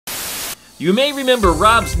You may remember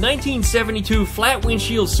Rob's 1972 flat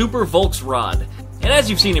windshield Super Volksrod. And as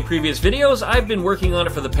you've seen in previous videos, I've been working on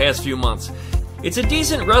it for the past few months. It's a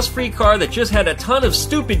decent rust-free car that just had a ton of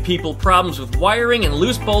stupid people problems with wiring and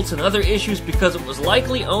loose bolts and other issues because it was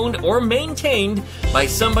likely owned or maintained by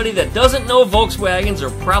somebody that doesn't know Volkswagens or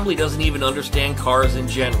probably doesn't even understand cars in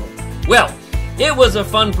general. Well, it was a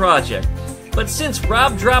fun project. But since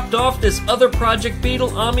Rob dropped off this other project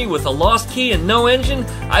Beetle on me with a lost key and no engine,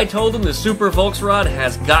 I told him the Super Volksrod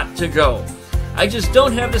has got to go. I just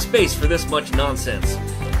don't have the space for this much nonsense.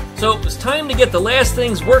 So it was time to get the last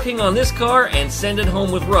things working on this car and send it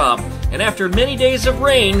home with Rob. And after many days of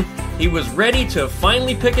rain, he was ready to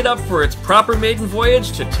finally pick it up for its proper maiden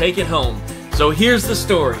voyage to take it home. So here's the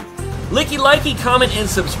story. Licky, likey, comment, and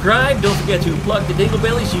subscribe. Don't forget to plug the dingle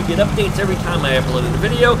belly so you get updates every time I upload a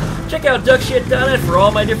video. Check out duckshit.net for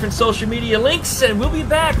all my different social media links, and we'll be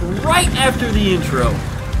back right after the intro.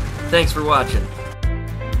 Thanks for watching.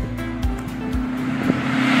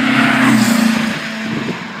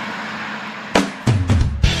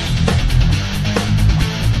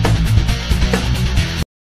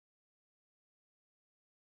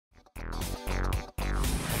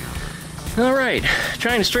 Alright,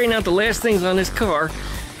 trying to straighten out the last things on this car,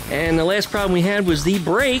 and the last problem we had was the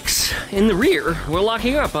brakes in the rear were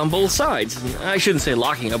locking up on both sides. I shouldn't say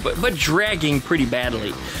locking up, but dragging pretty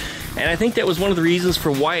badly. And I think that was one of the reasons for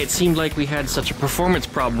why it seemed like we had such a performance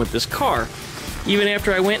problem with this car. Even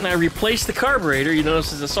after I went and I replaced the carburetor, you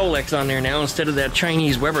notice there's a Solex on there now instead of that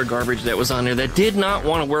Chinese Weber garbage that was on there that did not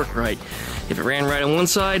want to work right. If it ran right on one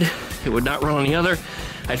side, it would not run on the other.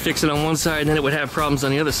 I'd fix it on one side, and then it would have problems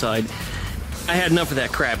on the other side. I had enough of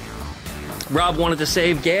that crap. Rob wanted to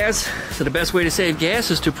save gas, so the best way to save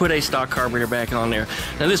gas is to put a stock carburetor back on there.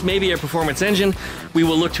 Now this may be a performance engine. We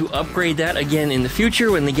will look to upgrade that again in the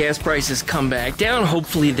future when the gas prices come back down.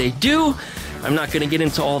 Hopefully they do. I'm not going to get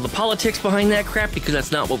into all the politics behind that crap because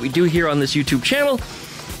that's not what we do here on this YouTube channel.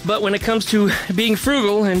 But when it comes to being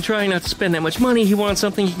frugal and trying not to spend that much money, he wants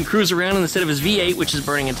something he can cruise around in instead of his V8, which is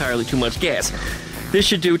burning entirely too much gas. This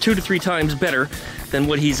should do 2 to 3 times better than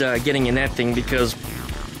what he's getting in that thing because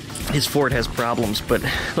his Ford has problems, but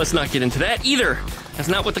let's not get into that either. That's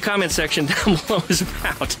not what the comment section down below is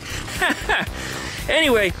about.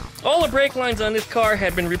 Anyway, all the brake lines on this car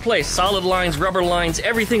had been replaced. Solid lines, rubber lines,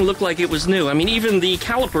 everything looked like it was new. I mean, even the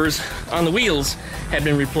calipers on the wheels had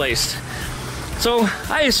been replaced. So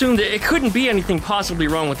I assumed that it couldn't be anything possibly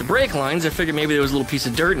wrong with the brake lines. I figured maybe there was a little piece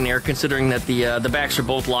of dirt in there, considering that the backs are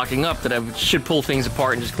both locking up, that I should pull things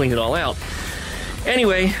apart and just clean it all out.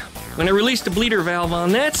 Anyway, when I released the bleeder valve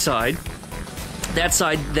on that side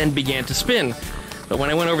then began to spin. But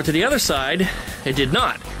when I went over to the other side, it did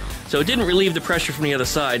not. So it didn't relieve the pressure from the other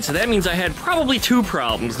side. So that means I had probably 2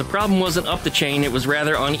 problems. The problem wasn't up the chain, it was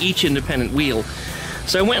rather on each independent wheel.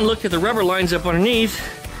 So I went and looked at the rubber lines up underneath,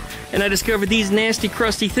 and I discovered these nasty,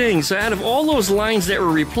 crusty things. So out of all those lines that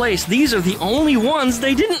were replaced, these are the only ones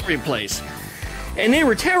they didn't replace. And they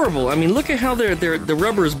were terrible. I mean, look at how the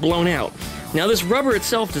rubber is blown out. Now, this rubber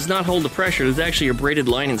itself does not hold the pressure. There's actually a braided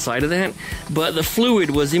line inside of that, but the fluid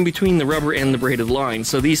was in between the rubber and the braided line.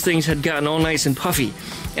 So these things had gotten all nice and puffy,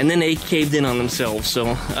 and then they caved in on themselves.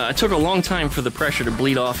 So it took a long time for the pressure to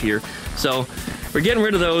bleed off here. So we're getting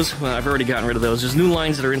rid of those. Well, I've already gotten rid of those. There's new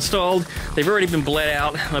lines that are installed. They've already been bled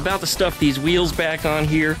out. I'm about to stuff these wheels back on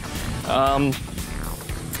here.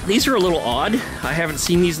 These are a little odd. I haven't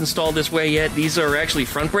seen these installed this way yet. These are actually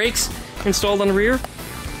front brakes installed on the rear.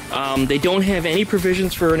 They don't have any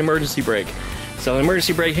provisions for an emergency brake. So an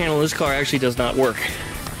emergency brake handle in this car actually does not work.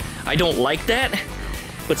 I don't like that,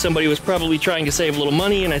 but somebody was probably trying to save a little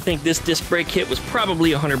money, and I think this disc brake kit was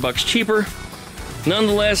probably $100 cheaper.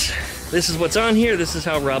 Nonetheless, this is what's on here. This is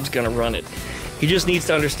how Rob's gonna run it. He just needs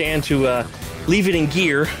to understand to leave it in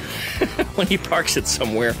gear when he parks it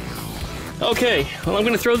somewhere. Okay, well, I'm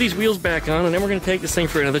gonna throw these wheels back on, and then we're gonna take this thing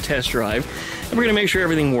for another test drive, and we're gonna make sure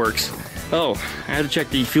everything works. Oh, I had to check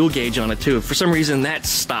the fuel gauge on it too. For some reason that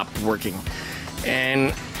stopped working.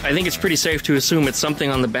 And I think it's pretty safe to assume it's something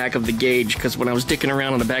on the back of the gauge, because when I was dicking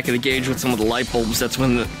around on the back of the gauge with some of the light bulbs, that's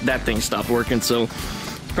when that thing stopped working. So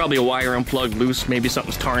probably a wire unplugged loose, maybe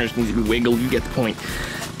something's tarnished, needs to be wiggled, you get the point.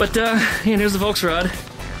 But here's the Volksrod.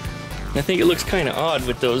 I think it looks kind of odd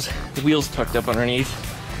with those wheels tucked up underneath.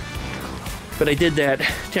 But I did that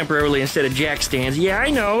temporarily instead of jack stands. Yeah,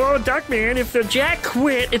 I know. Oh, Duckman, if the jack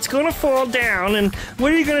quit, it's going to fall down. And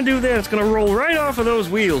what are you going to do then? It's going to roll right off of those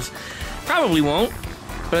wheels. Probably won't.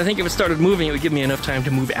 But I think if it started moving, it would give me enough time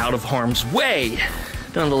to move out of harm's way.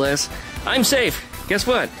 Nonetheless, I'm safe. Guess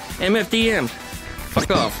what? MFDM.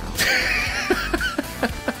 Fuck off.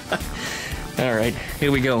 All right,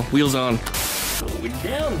 here we go. Wheels on. Going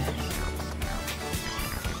down.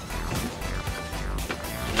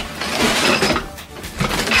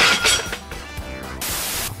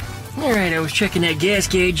 All right, I was checking that gas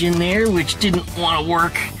gauge in there, which didn't want to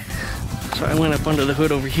work. So I went up under the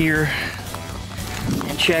hood over here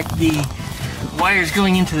and checked the wires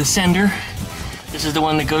going into the sender. This is the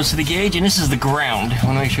one that goes to the gauge, and this is the ground. I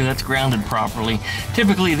want to make sure that's grounded properly.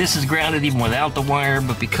 Typically, this is grounded even without the wire,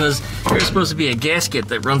 but because there's supposed to be a gasket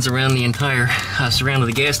that runs around the entire surround of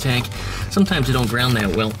the gas tank, sometimes they don't ground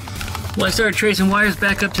that well. Well, I started tracing wires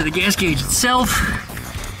back up to the gas gauge itself.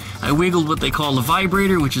 I wiggled what they call the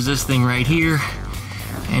vibrator, which is this thing right here.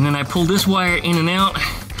 And then I pulled this wire in and out,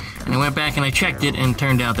 and I went back and I checked it, and it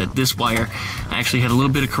turned out that this wire actually had a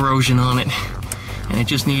little bit of corrosion on it. And it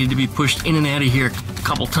just needed to be pushed in and out of here a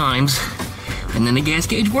couple times, and then the gas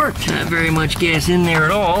gauge worked. Not very much gas in there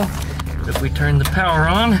at all. But if we turn the power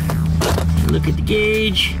on, look at the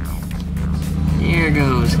gauge, there it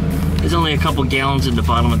goes. There's only a couple gallons in the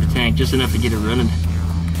bottom of the tank, just enough to get it running. In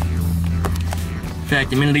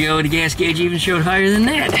fact, a minute ago, the gas gauge even showed higher than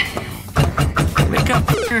that. Wake up,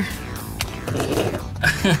 fucker.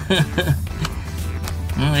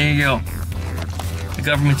 Well, there you go. The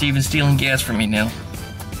government's even stealing gas from me now.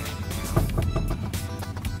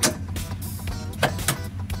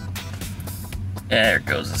 There it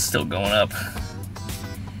goes, it's still going up.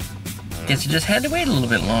 Guess you just had to wait a little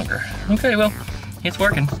bit longer. Okay, well, it's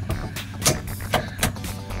working.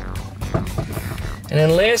 And then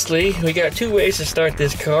lastly, we got two ways to start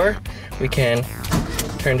this car. We can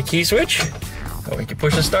turn the key switch, or we can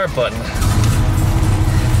push the start button.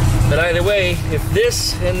 But either way, if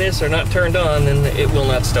this and this are not turned on, then it will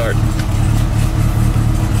not start.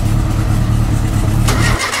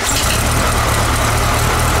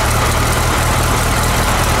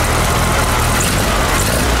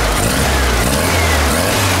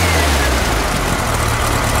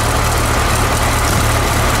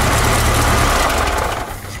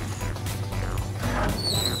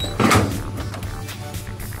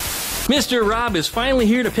 Mr. Rob is finally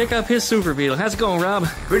here to pick up his Super Beetle. How's it going, Rob?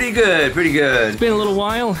 Pretty good, pretty good. It's been a little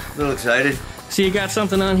while. A little excited. See, you got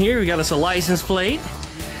something on here. We got us a license plate.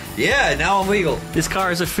 Yeah, now I'm legal. This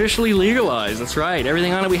car is officially legalized. That's right.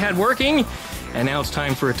 Everything on it we had working, and now it's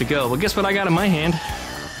time for it to go. Well, guess what I got in my hand?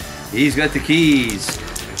 He's got the keys.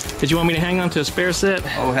 Did you want me to hang on to a spare set?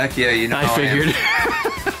 Oh, heck yeah, you know I figured.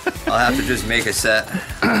 I'll have to just make a set.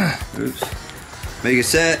 Oops. Make a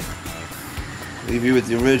set. Leave you with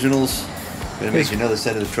the originals. Gonna make you another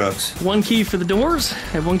set of the trucks. One key for the doors,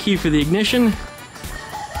 and one key for the ignition.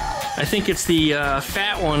 I think it's the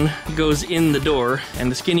fat one goes in the door,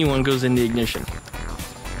 and the skinny one goes in the ignition.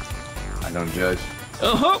 I don't judge.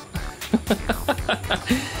 Oh-ho!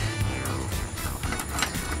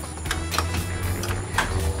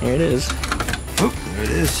 Here it is. Oop, there it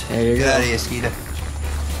is. There you go. Get out of here, Skeeter.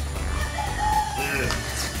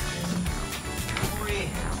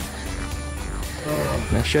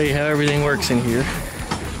 I'll show you how everything works in here.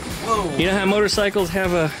 Whoa. You know how motorcycles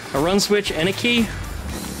have a run switch and a key?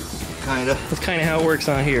 Kinda. That's kind of how it works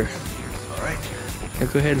on here. Alright.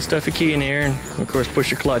 Go ahead and stuff a key in there, and of course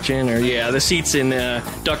push your clutch in, or yeah, the seat's in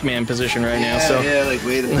Duckman position right now. So yeah, like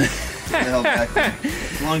wait a minute. What the hell back there?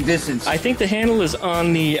 Long distance. I think the handle is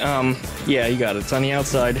on the, yeah, you got it. It's on the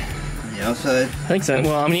outside. On the outside? I think so.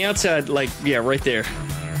 Well, on the outside, like, yeah, right there.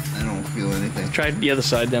 I don't feel anything. Try the other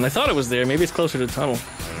side then. I thought it was there. Maybe it's closer to the tunnel.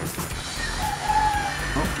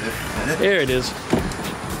 Oh, there it is.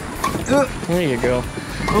 There you go.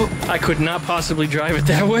 I could not possibly drive it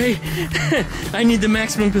that way. I need the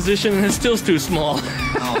maximum position, and it's still too small.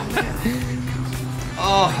 Oh, man.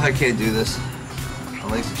 Oh, I can't do this. My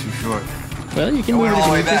legs are too short. Well, you can I went move all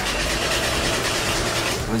the way it. back.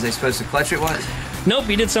 Was I supposed to clutch it once? Nope,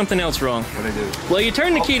 you did something else wrong. What'd I do? Well, you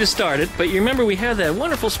turned the key to start it, but you remember we have that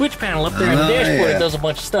wonderful switch panel up there on the dashboard that does a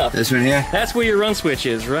bunch of stuff. This one here? That's where your run switch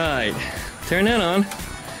is, right. Turn that on,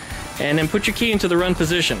 and then put your key into the run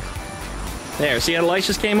position. There, see how the lights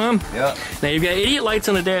just came on? Yep. Now you've got idiot lights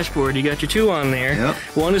on the dashboard. You got your two on there. Yep.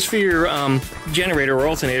 One is for your generator or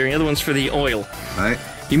alternator, and the other one's for the oil. Right.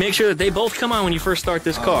 You make sure that they both come on when you first start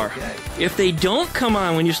this car. Okay. If they don't come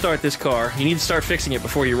on when you start this car, you need to start fixing it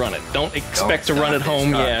before you run it. Don't expect to run it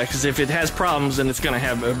home, yeah, because if it has problems, then it's going to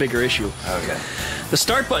have a bigger issue. Okay. The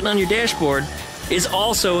start button on your dashboard is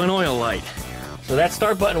also an oil light. So that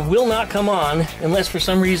start button will not come on unless for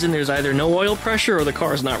some reason there's either no oil pressure or the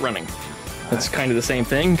car is not running. That's kind of the same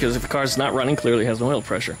thing, because if the car's not running, clearly it has no oil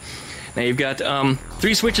pressure. Now you've got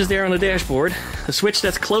 3 switches there on the dashboard. The switch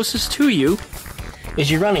that's closest to you is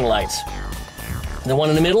your running lights. The one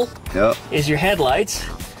in the middle is your headlights.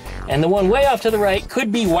 And the one way off to the right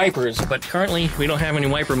could be wipers, but currently we don't have any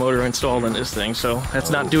wiper motor installed in this thing, so that's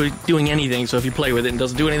not doing anything. So if you play with it and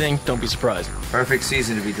doesn't do anything, don't be surprised. Perfect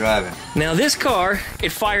season to be driving. Now this car,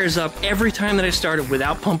 it fires up every time that I start it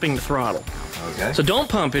without pumping the throttle. Okay. So don't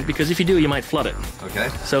pump it, because if you do, you might flood it. Okay.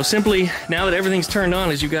 So simply, now that everything's turned on,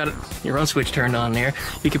 as you got your run switch turned on there,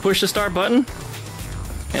 you can push the start button,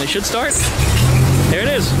 and it should start. There it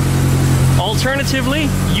is. Alternatively,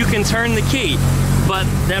 you can turn the key, but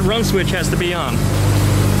that run switch has to be on.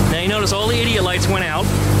 Now you notice all the idiot lights went out.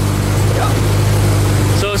 Yeah.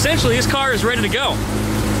 So essentially this car is ready to go.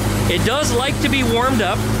 It does like to be warmed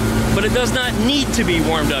up, but it does not need to be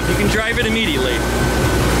warmed up. You can drive it immediately.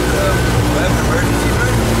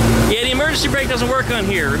 Yeah, the emergency brake doesn't work on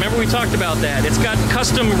here. Remember we talked about that. It's got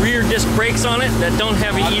custom rear disc brakes on it that don't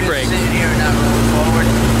have an e-brake. Sitting here and not rolling forward.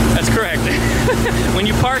 That's correct. When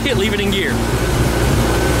you park it, leave it in gear.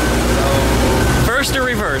 First or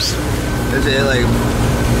reverse? Is it like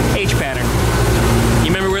H pattern.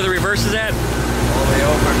 You remember where the reverse is at? all the way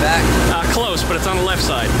over and back? Close, but it's on the left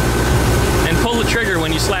side. And pull the trigger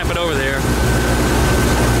when you slap it over there. I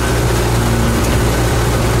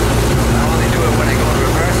only do it when I go in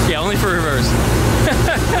reverse? Yeah, only for reverse.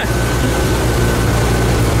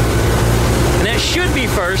 And that should be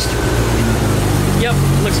first. Yep,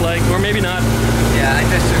 looks like, or maybe not. Yeah, I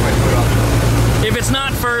just took my foot off. If it's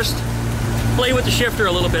not first, play with the shifter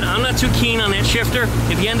a little bit. I'm not too keen on that shifter.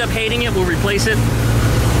 If you end up hating it, we'll replace it.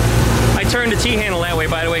 I turned the T-handle that way,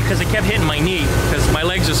 by the way, because it kept hitting my knee, because my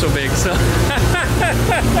legs are so big, so.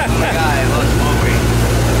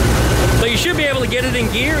 But you should be able to get it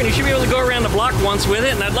in gear, and you should be able to go around the block once with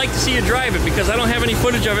it, and I'd like to see you drive it, because I don't have any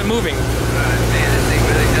footage of it moving. Man, this thing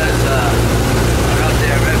really does run up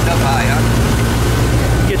there, revved up high, huh?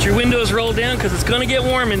 Get your windows rolled down, because it's going to get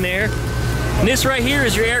warm in there. And this right here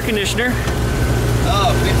is your air conditioner.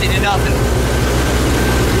 Oh, 50 to nothing.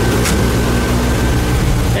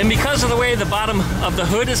 And because of the way the bottom of the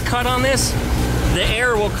hood is cut on this, the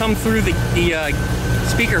air will come through the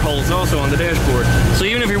speaker holes also on the dashboard. So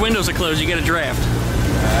even if your windows are closed, you get a draft.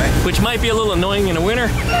 Alright. Which might be a little annoying in the winter.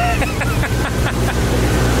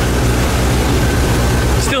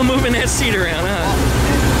 Still moving that seat around, huh?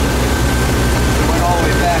 It went all the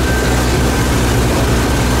way back.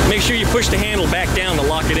 Make sure you push the handle back down to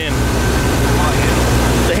lock it in.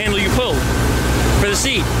 The handle you pulled for the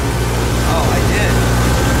seat. Oh, I did.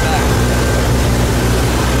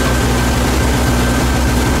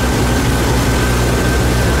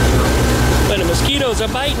 But the mosquitoes are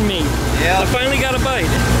biting me. Yeah. I finally got a bite.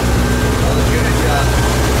 Another unit job.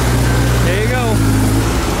 There you go.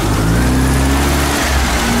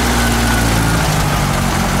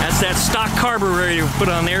 That's that stock carburetor put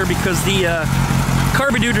on there, because the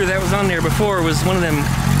carburetor that was on there before was one of them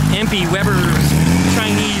MP Weber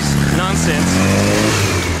Chinese nonsense.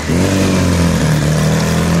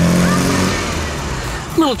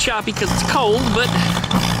 A little choppy because it's cold, but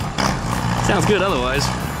sounds good otherwise.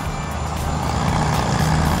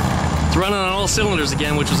 It's running on all cylinders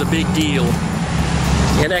again, which was a big deal.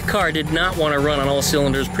 Yeah, that car did not want to run on all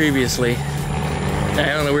cylinders previously. I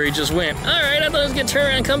don't know where he just went. All right, I thought he was going to turn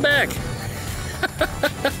around and come back.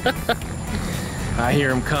 I hear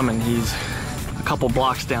him coming. He's a couple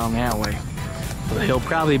blocks down that way. But he'll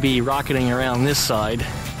probably be rocketing around this side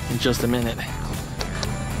in just a minute.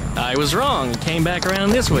 I was wrong. He came back around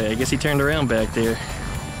this way. I guess he turned around back there.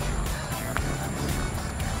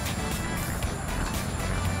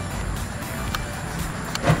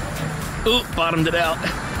 Oop, bottomed it out.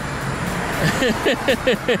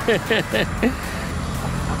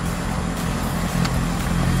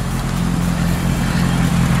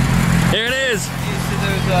 There it is. Used to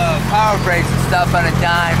those power brakes and stuff on a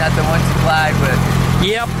dime, not the ones supplied with.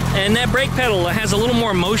 Yep, and that brake pedal has a little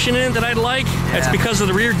more motion in it that I'd like. Yeah. That's because of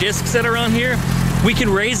the rear discs that are on here. We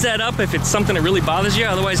can raise that up if it's something that really bothers you.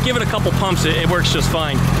 Otherwise, give it a couple pumps, it works just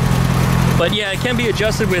fine. But yeah, it can be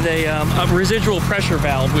adjusted with a residual pressure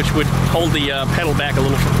valve, which would hold the pedal back a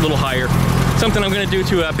little higher. Something I'm going to do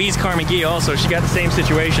to Bee's car McGee also. She got the same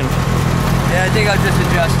situation. Yeah, I think I'll just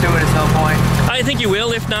adjust to it at some point. I think you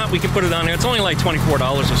will. If not, we can put it on there. It's only like $24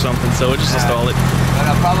 or something, so we'll just install it. But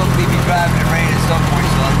I'll probably be driving in rain at some point,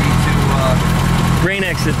 so I'll need to... rain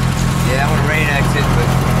exit. Yeah, I want to rain exit, but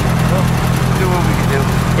we'll do what we can do.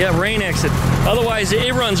 Yeah, rain exit. Otherwise,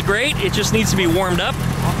 it runs great. It just needs to be warmed up.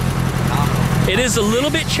 It is a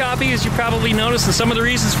little bit choppy, as you probably noticed, and some of the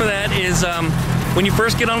reasons for that is when you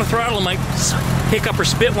first get on the throttle, it might hiccup or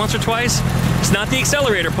spit once or twice. It's not the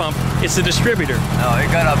accelerator pump, it's the distributor. No,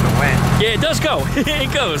 it got up and went. Yeah, it does go.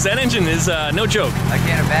 It goes. That engine is no joke. I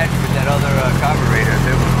can't imagine with that other carburetor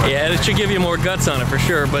too. Yeah, it should give you more guts on it for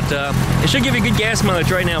sure, but it should give you good gas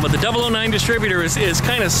mileage right now. But the 009 distributor is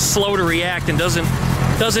kind of slow to react and doesn't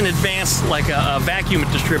advance like a vacuum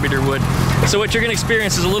distributor would. So what you're going to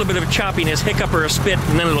experience is a little bit of a choppiness, hiccup or a spit,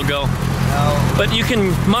 and then it'll go. No. But you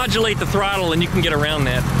can modulate the throttle and you can get around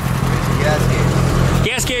that. Gas gauge.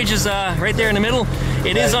 Gas gauge is right there in the middle.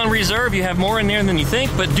 It is on reserve. You have more in there than you think,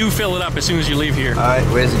 but do fill it up as soon as you leave here. All right,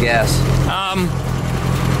 where's the gas? A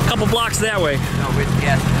couple blocks that way. No, where's the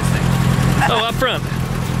gas in this thing? Oh, up front.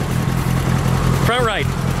 Front right.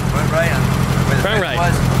 Front right. Where the Front fender right.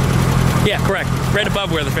 was? Yeah, correct. Right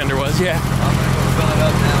above where the fender was, yeah. I'm gonna go fill it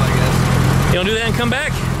up now, I guess. You want to do that and come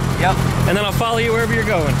back? Yep. And then I'll follow you wherever you're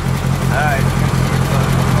going. All right.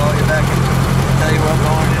 I'll call you back and tell you where I'm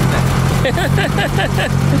going in a minute. No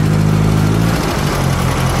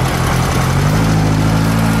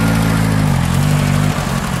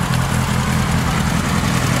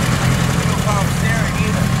power steering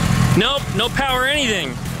either. Nope, no power anything.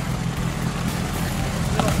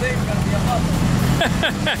 Little thing's gonna be a muscle.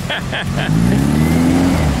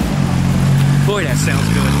 Boy, that sounds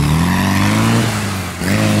good.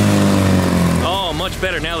 Oh, much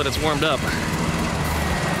better now that it's warmed up.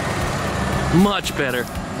 Much better.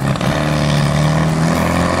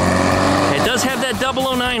 It does have that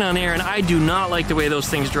 009 on there, and I do not like the way those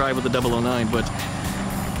things drive with the 009, but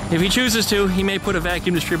if he chooses to, he may put a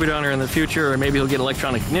vacuum distributor on there in the future, or maybe he'll get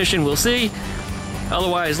electronic ignition, we'll see.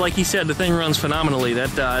 Otherwise, like he said, the thing runs phenomenally.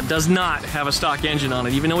 That does not have a stock engine on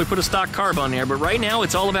it, even though we put a stock carb on there, but right now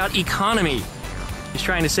it's all about economy. He's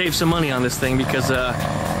trying to save some money on this thing because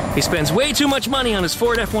he spends way too much money on his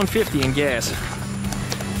Ford F-150 in gas.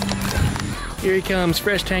 Here he comes,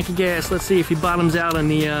 fresh tank of gas. Let's see if he bottoms out on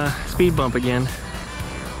the speed bump again.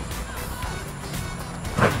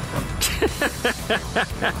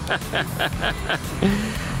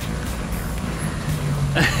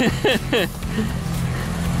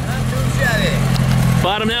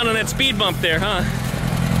 Bottom out on that speed bump there, huh?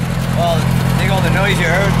 Well, I think all the noise you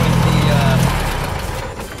heard was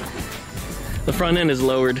the front end is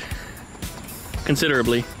lowered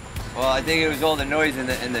considerably. well, I think it was all the noise in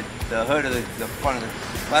the hood of the front of the.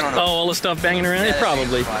 I don't know. Oh, all the stuff banging around? Yeah, It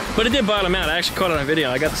probably. But it did bottom out. I actually caught it on video.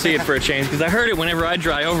 I got to see it for a change because I heard it whenever I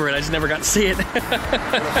drive over it. I just never got to see it.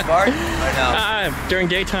 Spark? Right now. During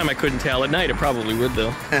daytime, I couldn't tell. At night, it probably would,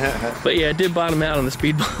 though. But yeah, it did bottom out on the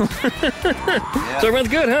speed bump. Yeah. So it runs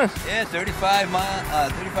good, huh? Yeah,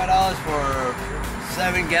 $35 for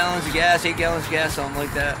 7 gallons of gas, 8 gallons of gas, something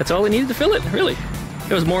like that. That's all it needed to fill it, really.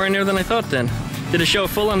 There was more in there than I thought then. Did it show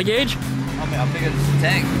full on the gauge? I mean, how big is the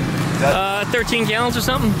tank? 13 gallons or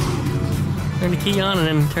something. Turn the key on and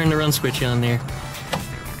then turn the run switch on there.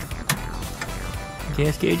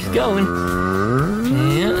 Gas gauge is going.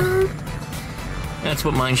 Yeah. That's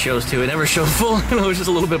what mine shows too. It never showed full. It was just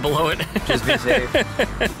a little bit below it. Just be safe.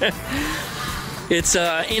 It's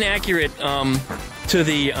inaccurate to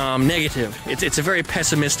the negative. It's a very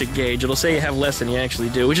pessimistic gauge. It'll say you have less than you actually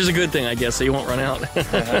do, which is a good thing, I guess, so you won't run out.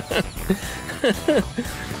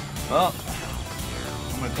 Well,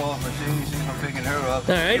 I'm gonna call Mercedes and I'm picking her up.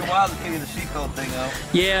 All right. It's been a while to figure the seatbelt thing out.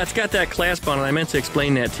 Yeah, it's got that clasp on it. I meant to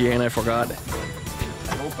explain that to you and I forgot. I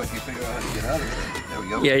hope I can figure out how to get out of it. There we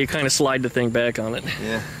go. Yeah, you kind of slide the thing back on it.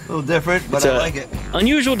 Yeah, a little different, but It's I like it.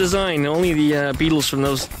 Unusual design. Only the Beetles from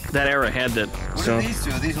that era had that. What So are these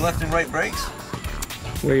two? Are these left and right brakes?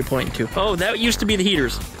 where are you pointing to? Oh, that used to be the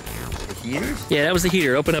heaters. The heaters? Yeah, that was the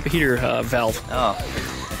heater. Open up a heater valve. Oh, I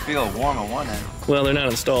feel warm on one end. Well, they're not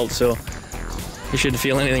installed, so you shouldn't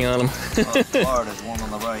feel anything on them. Oh, Florida's warm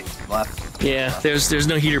on the right, left. Yeah, there's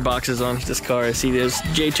no heater boxes on this car. I see there's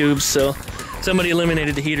J-tubes, so somebody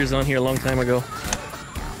eliminated the heaters on here a long time ago.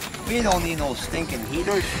 We don't need no stinking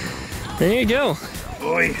heaters. There you go.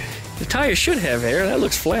 Boy. The tire should have air. That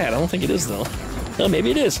looks flat. I don't think it is, though. Oh, maybe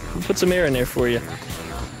it is. We'll put some air in there for you.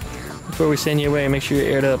 Before we send you away, make sure you're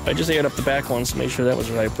aired up. I just aired up the back ones to make sure that was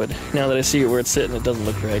right, but now that I see it where it's sitting, it doesn't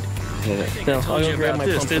look right. So I'll go grab my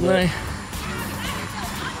pump, didn't I?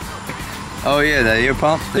 Oh yeah, the ear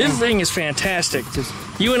pump thing? This thing is fantastic.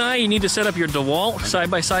 You and I need to set up your DeWalt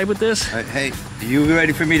side by side with this. Hey, you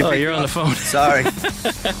ready for me to pick you're you on up? the phone. Sorry.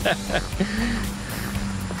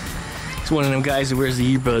 It's one of them guys who wears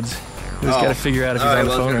the earbuds. We just got to figure out if he's on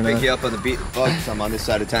the phone or I was going to not. pick you up on the Beetle bus. I'm on this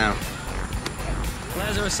side of town. Well,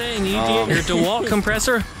 as I was saying, you need to get your DeWalt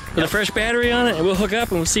compressor with a fresh battery on it, and we'll hook up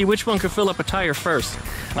and we'll see which one can fill up a tire first.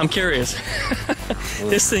 I'm curious.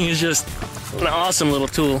 This thing is just an awesome little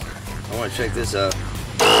tool. I want to check this out.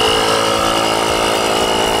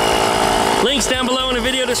 Links down below in the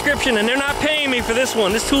video description, and they're not paying me for this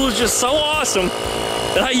one. This tool is just so awesome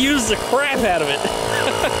that I use the crap out of it.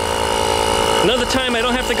 Another time I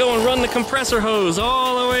don't have to go and run the compressor hose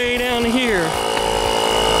all the way down here.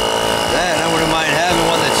 That, I wouldn't mind having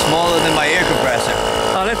one that's smaller than my air compressor.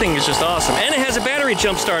 Oh, that thing is just awesome. And it has a battery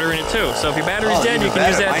jump starter in it too. So if your battery's dead, you can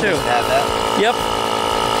use that too. Have that. Yep.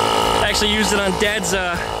 I actually used it on Dad's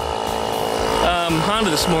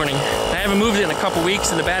Honda this morning. I haven't moved it in a couple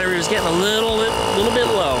weeks and the battery was getting a little bit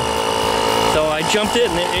low. So I jumped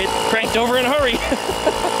it and it cranked over in a hurry. You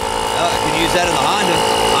can use that in the Honda.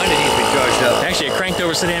 Honda needs to be charged up. Actually, it cranked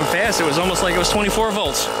over so damn fast, it was almost like it was 24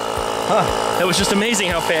 volts. Huh. It was just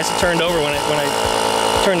amazing how fast it turned over when I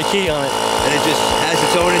turned the key on it. And it just has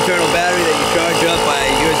its own internal battery that you charge up by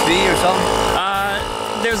USB or something?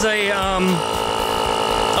 There's a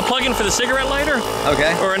plug-in for the cigarette lighter.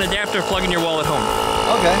 Okay. Or an adapter plug in your wall at home.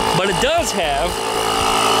 Okay. But it does have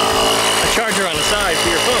a charger on the side for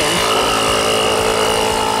your phone.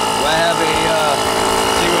 Do I have a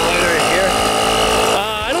cigarette lighter in here?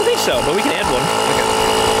 I don't think so, but we can add one. Okay.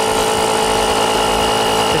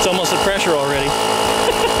 It's almost at pressure already.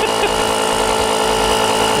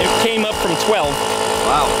 It came up from 12.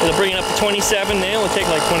 Wow. It'll bring it up to 27. It'll take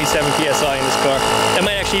like 27 PSI in this car. That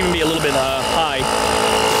might actually even be a little bit high.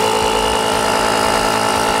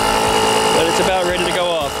 But it's about ready to go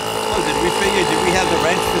off. Oh, did we have the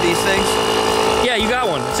wrench for these things? Yeah, you got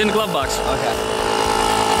one. It's in the glove box. Okay.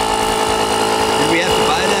 Did we have to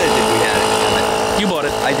buy that or did we have it? You bought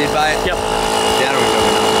it. I did buy it? Yep. Yeah,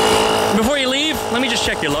 we Before you leave, let me just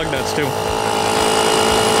check your lug nuts too.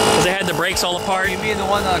 Because they had the brakes all apart. You mean the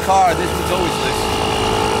one on the car, this one's always loose.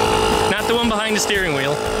 Not the one behind the steering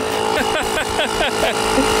wheel.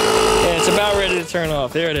 Yeah, it's about ready to turn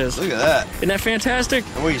off. There it is. Look at that. Isn't that fantastic?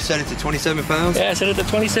 And what, you set it to 27 pounds? Yeah, I set it to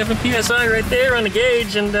 27 PSI right there on the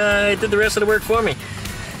gauge, and it did the rest of the work for me.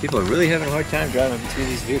 People are really having a hard time driving between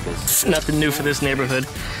these vehicles. Nothing new for this neighborhood.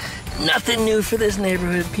 Nothing new for this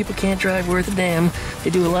neighborhood. People can't drive worth a damn. They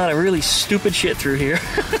do a lot of really stupid shit through here.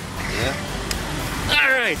 Yeah. All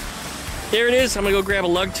right. There it is. I'm going to go grab a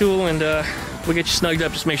lug tool, and we'll get you snugged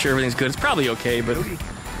up. Just make sure everything's good. It's probably okay, but... All right.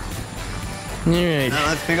 Now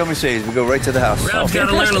let's pick up Mercedes. We go right to the house. Rob's got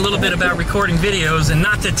to learn a little bit about recording videos and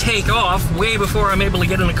not to take off way before I'm able to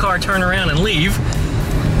get in the car, turn around, and leave.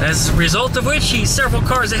 As a result of which, he's several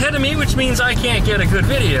cars ahead of me, which means I can't get a good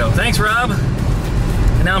video. Thanks, Rob.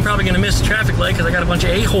 And now I'm probably going to miss the traffic light because I got a bunch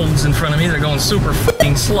of a-holes in front of me. They're going super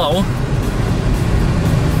fucking slow.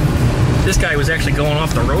 This guy was actually going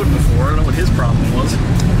off the road before. I don't know what his problem was.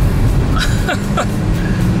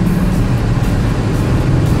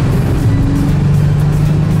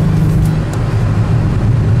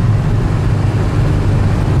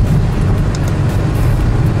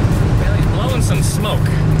 Well, he's blowing some smoke.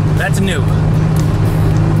 That's new.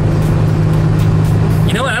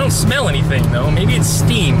 You know what? I don't smell anything, though. Maybe it's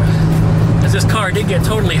steam. As this car did get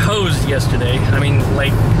totally hosed yesterday. I mean,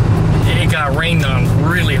 like, it got rained on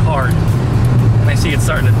really hard. And I see it's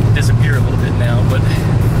starting to disappear a little bit now, but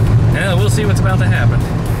yeah, we'll see what's about to happen.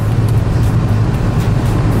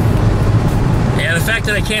 Yeah, the fact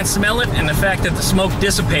that I can't smell it and the fact that the smoke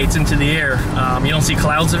dissipates into the air, you don't see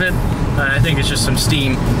clouds of it, I think it's just some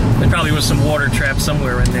steam. There probably was some water trapped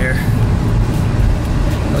somewhere in there.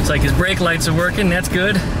 Looks like his brake lights are working, that's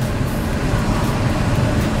good.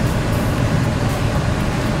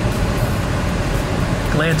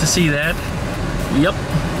 Glad to see that. Yep.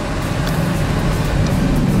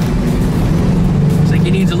 Looks like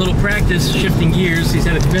he needs a little practice shifting gears. He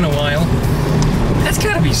said it's been a while. That's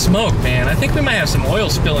gotta be smoke, man. I think we might have some oil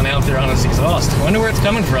spilling out there on his exhaust. I wonder where it's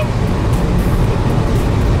coming from.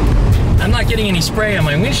 I'm not getting any spray on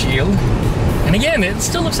my windshield. And again, it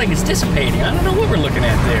still looks like it's dissipating. I don't know what we're looking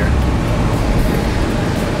at there.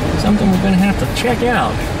 Something we're gonna have to check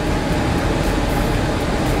out.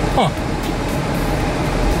 Huh.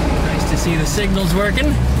 Nice to see the signals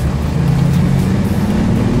working.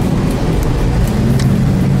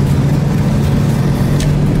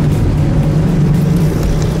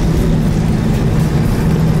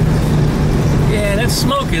 Yeah, that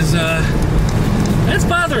smoke is, that's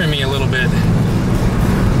bothering me a little bit.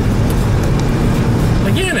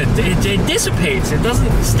 Again, it dissipates. It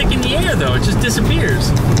doesn't stick in the air, though. It just disappears.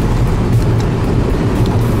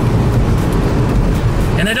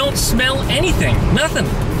 And I don't smell anything. Nothing.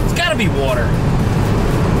 It's got to be water.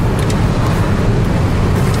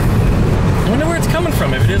 I wonder where it's coming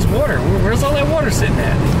from, if it is water. Where's all that water sitting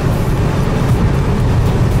at?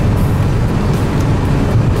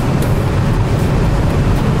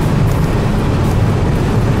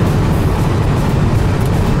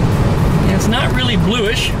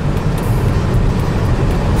 bluish.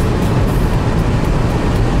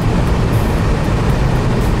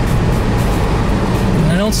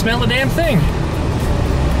 I don't smell a damn thing.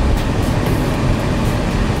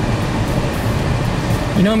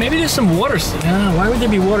 You know, maybe there's some water. Why would there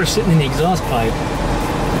be water sitting in the exhaust pipe?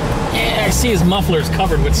 Yeah, I see his muffler's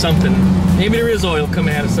covered with something. Maybe there is oil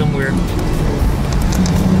coming out of somewhere.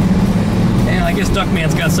 Yeah, I guess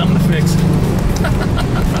Duckman's got something to fix.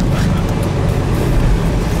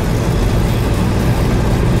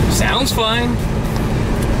 Sounds fine.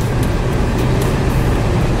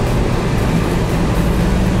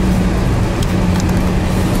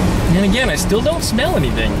 And again, I still don't smell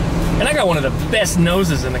anything. And I got one of the best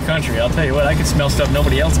noses in the country. I'll tell you what, I can smell stuff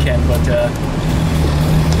nobody else can, but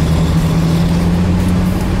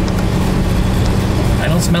I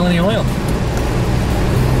don't smell any oil.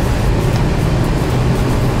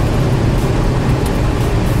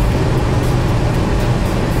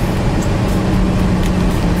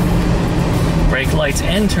 Brake lights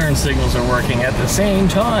and turn signals are working at the same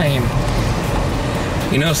time.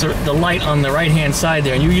 You notice the light on the right-hand side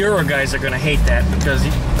there, and you Euro guys are going to hate that because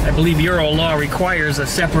I believe Euro law requires a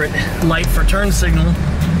separate light for turn signal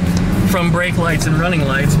from brake lights and running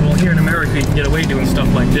lights. Well, here in America, you can get away doing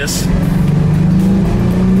stuff like this.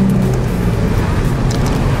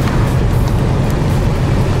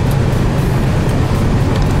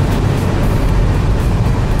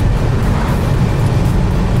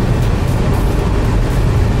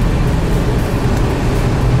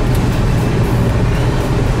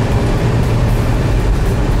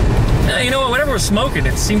 We're smoking,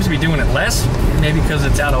 it seems to be doing it less, maybe because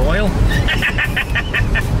it's out of oil.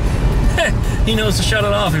 He knows to shut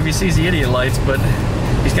it off if he sees the idiot lights, but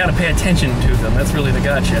he's got to pay attention to them. That's really the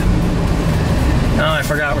gotcha. Oh, I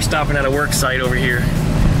forgot, we're stopping at a work site over here.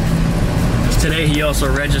 Today he also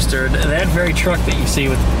registered that very truck that you see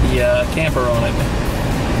with the camper on it.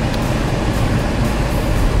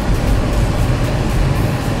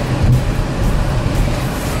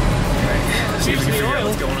 See if we can figure out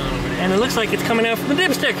what's going on. And it looks like it's coming out from the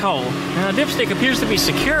dipstick hole. Now, the dipstick appears to be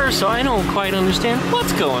secure, so I don't quite understand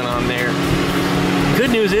what's going on there. Good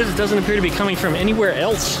news is it doesn't appear to be coming from anywhere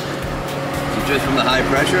else. Just from the high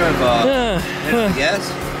pressure of gas?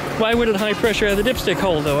 Why would it high pressure out of the dipstick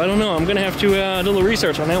hole, though? I don't know. I'm going to have to do a little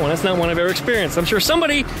research on that one. That's not one I've ever experienced. I'm sure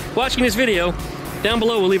somebody watching this video down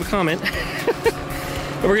below will leave a comment.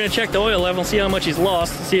 But we're going to check the oil level and see how much he's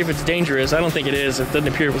lost, see if it's dangerous. I don't think it is. It doesn't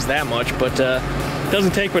appear it was that much, but it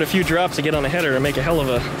doesn't take but a few drops to get on the header and make a hell of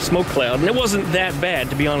a smoke cloud. And it wasn't that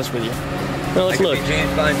bad, to be honest with you. Well, let's look.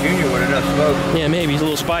 James Bond Jr. with enough smoke. Yeah, maybe. He's a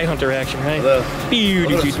little spy hunter action, right? See if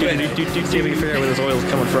we can figure out where this oil's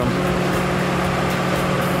coming from.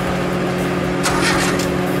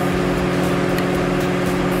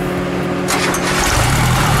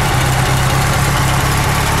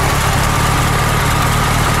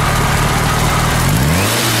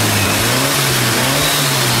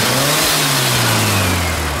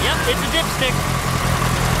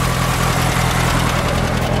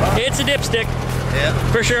 It's a dipstick. Yeah.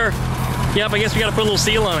 For sure. Yep, I guess we gotta put a little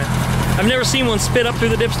seal on it. I've never seen one spit up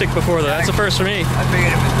through the dipstick before, though. That's the first for me. I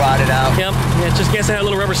figured it was rotted out. Yep. Yeah, just guess it had a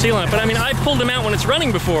little rubber seal on it. But I mean, I pulled them out when it's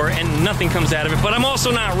running before, and nothing comes out of it. But I'm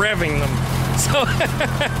also not revving them. So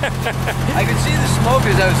I could see the smoke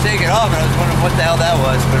as I was taking off, and I was wondering what the hell that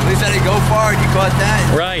was. But at least I didn't go far, and you caught that.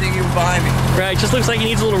 Right. I think you were behind me. Right. Just looks like it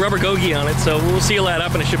needs a little rubber gogie on it. So we'll seal that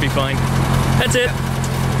up, and it should be fine. That's it.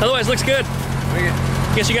 Otherwise, looks good.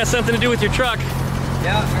 Guess you got something to do with your truck.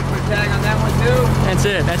 Yeah, I'm gonna put a tag on that one too. That's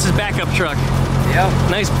it. That's his backup truck. Yep.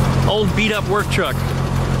 Nice old beat up work truck.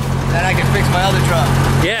 Then I can fix my other truck.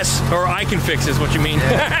 Yes, or I can fix is what you mean.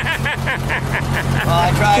 Yeah. Well,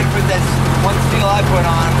 I tried to put that one seal I put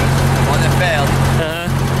on was the one that failed.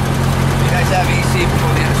 You guys have EC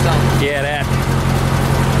before the end of summer. Yeah, that.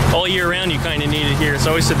 All year round you kind of need it here.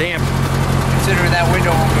 It's always so damp. Considering that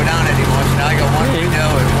window won't go down anymore, so now I got one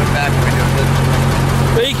window and one back window.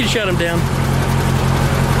 But you can shut them down.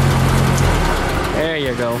 There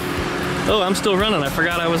you go. Oh, I'm still running. I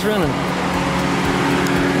forgot I was running.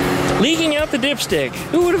 Leaking out the dipstick.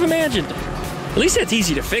 Who would have imagined? At least that's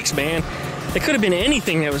easy to fix, man. It could have been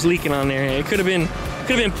anything that was leaking on there. It could have been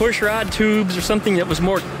push rod tubes or something that was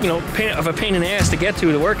more, you know, of a pain in the ass to get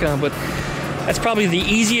to work on. But that's probably the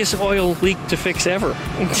easiest oil leak to fix ever.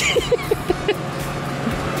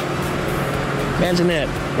 Imagine that.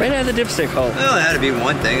 Right out of the dipstick hole. Well, it had to be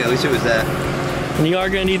one thing. At least it was that. And you are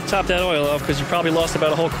going to need to top that oil off because you probably lost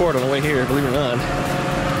about a whole quart on the way here, believe it or not.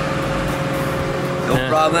 No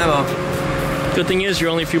problemo. Good thing is you're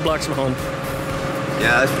only a few blocks from home.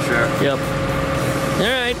 Yeah, that's for sure. Yep.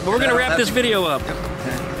 right, but we're gonna wrap this video up.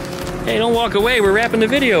 Hey, don't walk away. We're wrapping the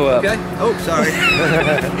video up. Okay. Oh, sorry.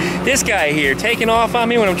 This guy here taking off on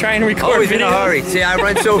me when I'm trying to record Always video. in a hurry. See, I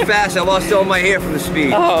run so fast, I lost all my hair from the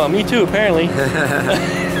speed. Oh, me too, apparently.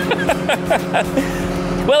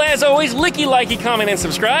 Well, as always, licky, likey, comment, and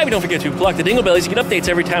subscribe. Don't forget to pluck the dingle bells. You get updates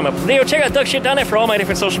every time I upload a video. Check out DuckShit.net for all my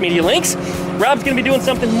different social media links. Rob's going to be doing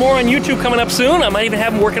something more on YouTube coming up soon. I might even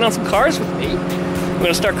have him working on some cars with me. I'm going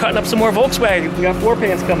to start cutting up some more Volkswagen. We got floor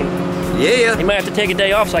pans coming. Yeah. You might have to take a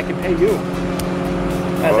day off so I can pay you.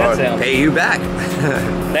 How's that sound? Pay you back.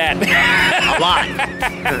 That. A lot.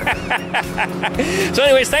 So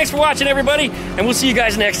anyways, thanks for watching, everybody, and we'll see you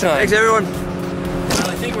guys next time. Thanks, everyone. Well,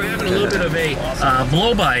 I think we're having a little bit of a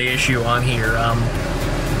blow-by issue on here.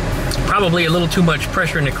 Probably a little too much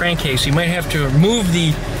pressure in the crankcase. You might have to remove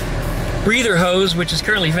the breather hose, which is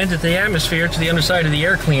currently vented to the atmosphere, to the underside of the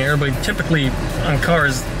air cleaner, but typically on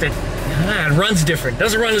cars, it runs different.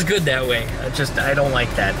 Doesn't run as good that way. I don't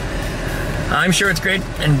like that. I'm sure it's great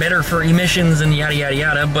and better for emissions and yada yada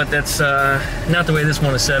yada, but that's not the way this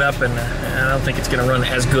one is set up, and I don't think it's going to run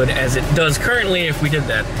as good as it does currently if we did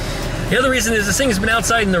that. The other reason is this thing has been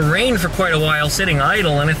outside in the rain for quite a while, sitting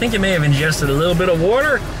idle, and I think it may have ingested a little bit of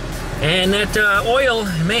water, and that oil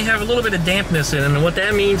may have a little bit of dampness in it, and what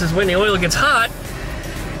that means is when the oil gets hot,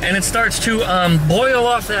 and it starts to boil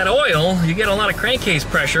off that oil, you get a lot of crankcase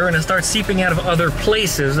pressure, and it starts seeping out of other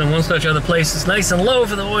places, and one such other place is nice and low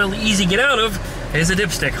for the oil to easy get out of is a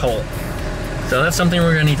dipstick hole. So that's something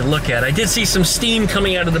we're going to need to look at. I did see some steam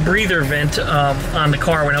coming out of the breather vent on the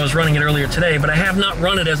car when I was running it earlier today, but I have not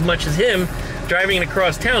run it as much as him, driving it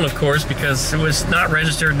across town, of course, because it was not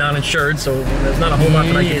registered, not insured, so there's not a whole lot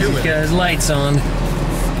that I can do with it. He's got his lights on.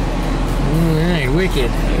 All right, wicked.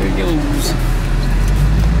 There he goes.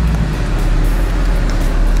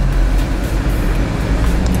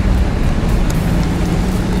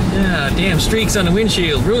 Ah, damn streaks on the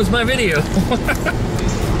windshield. Ruins my video.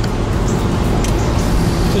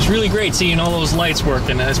 It's really great seeing all those lights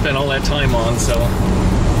working that I spent all that time on, so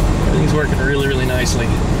everything's working really, really nicely.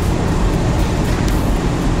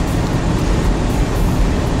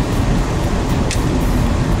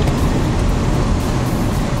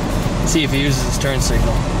 Let's see if he uses his turn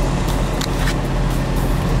signal.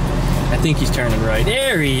 I think he's turning right.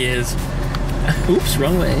 There he is. Oops,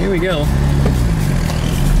 wrong way. Here we go.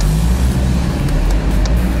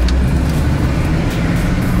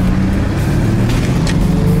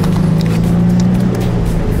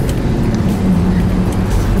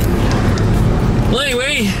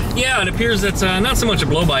 It appears that's not so much a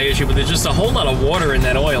blow-by issue, but there's just a whole lot of water in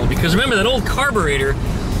that oil, because remember that old carburetor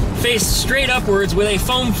faced straight upwards with a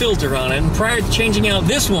foam filter on it, and prior to changing out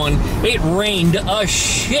this one, it rained a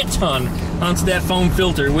shit ton onto that foam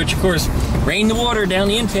filter, which of course rained the water down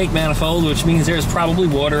the intake manifold, which means there's probably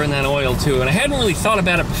water in that oil too. And I hadn't really thought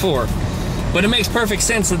about it before, but it makes perfect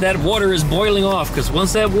sense that that water is boiling off, because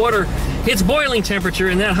once that water hits boiling temperature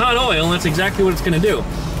in that hot oil, that's exactly what it's going to do.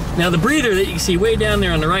 Now the breather that you see way down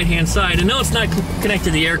there on the right hand side, I know it's not connected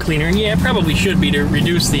to the air cleaner, and yeah, it probably should be to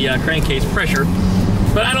reduce the crankcase pressure,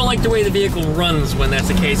 but I don't like the way the vehicle runs when that's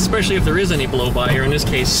the case, especially if there is any blow-by, or in this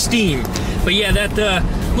case, steam. But yeah, that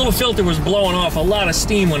little filter was blowing off a lot of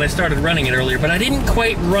steam when I started running it earlier, but I didn't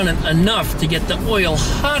quite run it enough to get the oil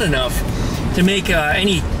hot enough to make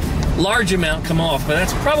any large amount come off, but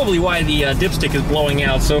that's probably why the dipstick is blowing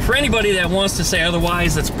out. So for anybody that wants to say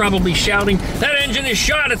otherwise, that's probably shouting, that engine is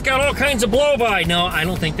shot, it's got all kinds of blow-by. No, I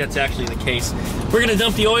don't think that's actually the case. We're gonna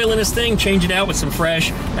dump the oil in this thing, change it out with some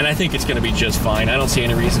fresh, and I think it's gonna be just fine. I don't see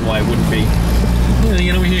any reason why it wouldn't be.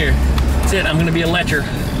 Get over here. That's it, I'm gonna be a lecher.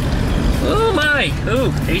 Oh my,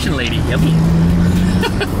 oh, Asian lady, yummy.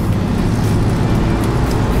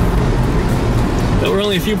 But we're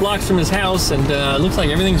only a few blocks from his house, and it looks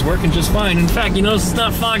like everything's working just fine. In fact, you notice it's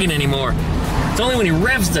not fogging anymore. It's only when he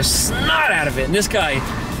revs the snot out of it. And this guy,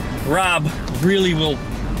 Rob, really will,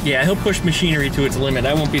 yeah, he'll push machinery to its limit.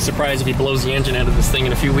 I won't be surprised if he blows the engine out of this thing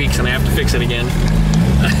in a few weeks and I have to fix it again.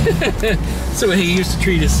 That's the way he used to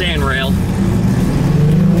treat his sand rail.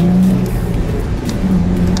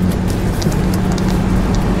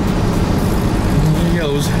 There he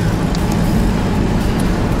goes.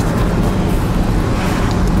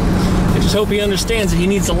 I hope he understands that he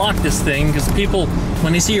needs to lock this thing, because people,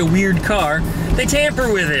 when they see a weird car, they tamper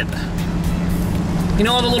with it. You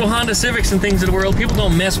know, all the little Honda Civics and things of the world, people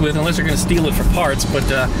don't mess with unless they're going to steal it for parts, but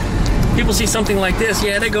people see something like this,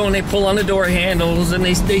 yeah, they go and they pull on the door handles, and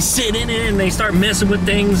they sit in it, and they start messing with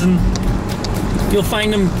things, and you'll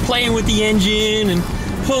find them playing with the engine, and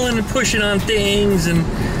pulling and pushing on things, and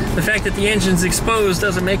the fact that the engine's exposed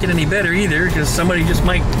doesn't make it any better either, because somebody just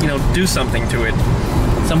might, you know, do something to it.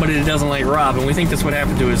 somebody that doesn't like Rob, and we think that's what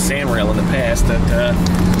happened to his sand rail in the past, that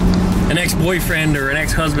an ex-boyfriend or an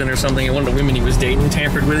ex-husband or something, and one of the women he was dating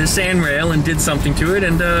tampered with his sand rail and did something to it,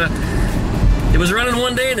 and it was running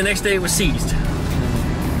one day, and the next day it was seized.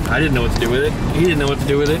 I didn't know what to do with it. He didn't know what to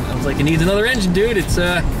do with it. I was like, it needs another engine, dude. It's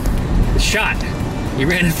shot. He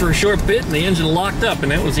ran it for a short bit, and the engine locked up,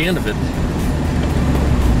 and that was the end of it.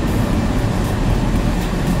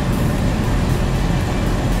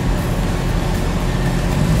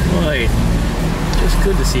 Boy, just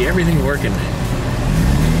good to see everything working.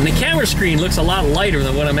 And the camera screen looks a lot lighter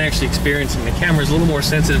than what I'm actually experiencing. The camera's a little more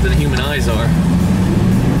sensitive than human eyes are.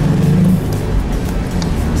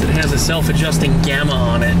 So it has a self-adjusting gamma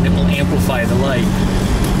on it, and it will amplify the light.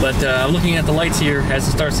 But I'm looking at the lights here as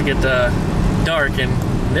it starts to get dark, and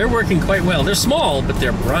they're working quite well. They're small, but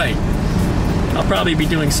they're bright. I'll probably be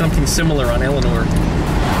doing something similar on Eleanor.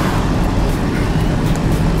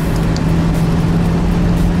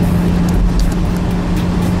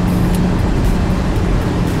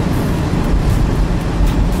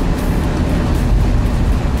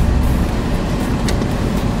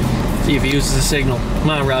 See if he uses a signal. Come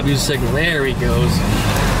on, Rob, use a signal. There he goes.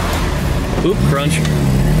 Oop, crunch.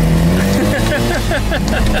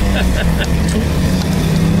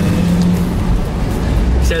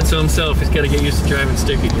 He said so himself, he's got to get used to driving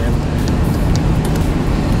stick again.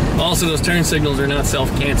 Also, those turn signals are not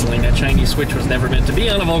self-canceling. That Chinese switch was never meant to be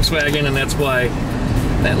on a Volkswagen, and that's why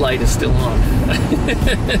that light is still on.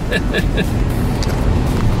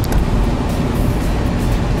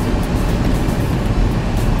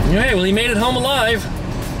 Alright, well, he made it home alive.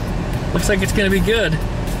 Looks like it's going to be good.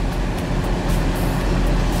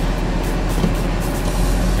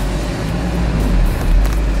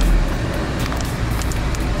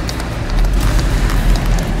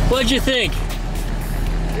 What'd you think?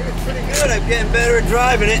 It's pretty good. I'm getting better at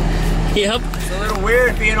driving it. Yep. It's a little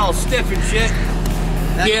weird being all stiff and shit.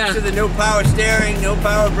 Not Yeah. to the no power steering, no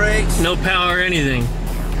power brakes. No power or anything.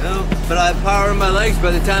 No, but I have power in my legs by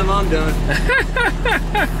the time I'm done.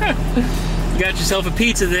 You got yourself a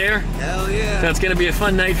pizza there. Hell yeah. That's going to be a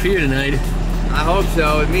fun night for you tonight. I hope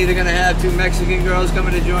so. I'm either going to have 2 Mexican girls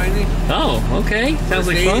coming to join me. Oh, okay. Sounds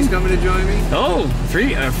like fun. Coming to join me. Oh,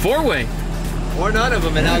 4-way. Or none of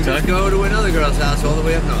them, and I'll just go to another girl's house all the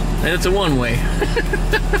way up north. And it's a 1-way.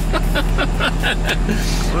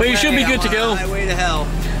 Well, you should be good to go. Highway to hell.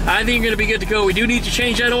 I think you're going to be good to go. We do need to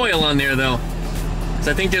change that oil on there, though. So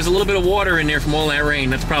I think there's a little bit of water in there from all that rain.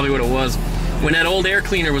 That's probably what it was. When that old air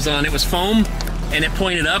cleaner was on, it was foam, and it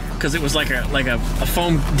pointed up because it was like a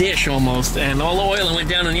foam dish almost. And all the oil that went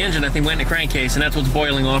down in the engine, I think, went in the crankcase, and that's what's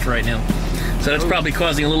boiling off right now. So that's probably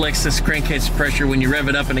causing a little excess crankcase pressure when you rev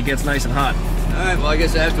it up and it gets nice and hot. Alright, well, I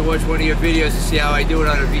guess I have to watch one of your videos to see how I do it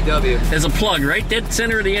on a VW. There's a plug right dead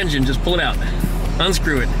center of the engine. Just pull it out.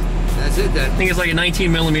 Unscrew it. That's it then. I think it's like a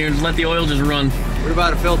 19mm. Just let the oil just run. What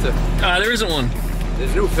about a filter? There isn't one.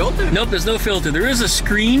 There's no filter? Nope, there's no filter. There is a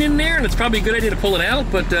screen in there, and it's probably a good idea to pull it out,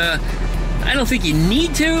 but I don't think you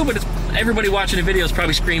need to, but everybody watching the video is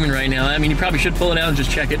probably screaming right now. I mean, you probably should pull it out and just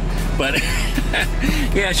check it, but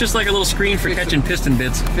yeah, it's just like a little screen for catching piston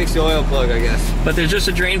bits. Fix the oil plug, I guess. But there's just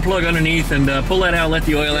a drain plug underneath, and pull that out, let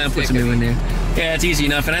the oil out, put some new in there. Yeah, it's easy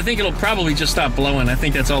enough, and I think it'll probably just stop blowing. I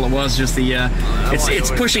think that's all it was, just the, it's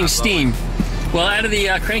pushing steam. Well, out of the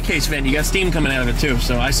crankcase vent, you got steam coming out of it too,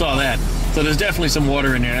 so I saw that. So there's definitely some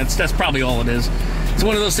water in there. That's probably all it is. It's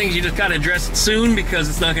one of those things you just got to address it soon because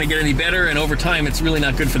it's not going to get any better, and over time it's really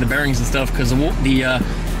not good for the bearings and stuff because the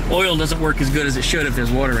oil doesn't work as good as it should if there's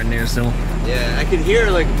water in there. So yeah, I can hear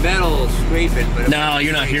like metal scraping, but no,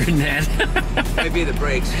 you're not hearing that. Maybe the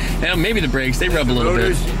brakes. Yeah, maybe the brakes. They rub a little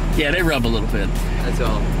bit. Yeah, they rub a little bit. That's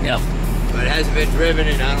all. Yeah. But it hasn't been driven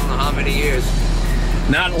in I don't know how many years.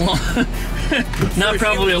 Not long. Not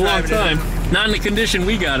probably a long time. Not in the condition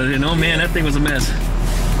we got it in. Oh man, that thing was a mess.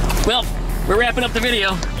 Well, we're wrapping up the video.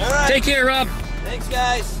 All right. Take care, Rob. Thanks,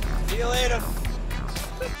 guys. See you later.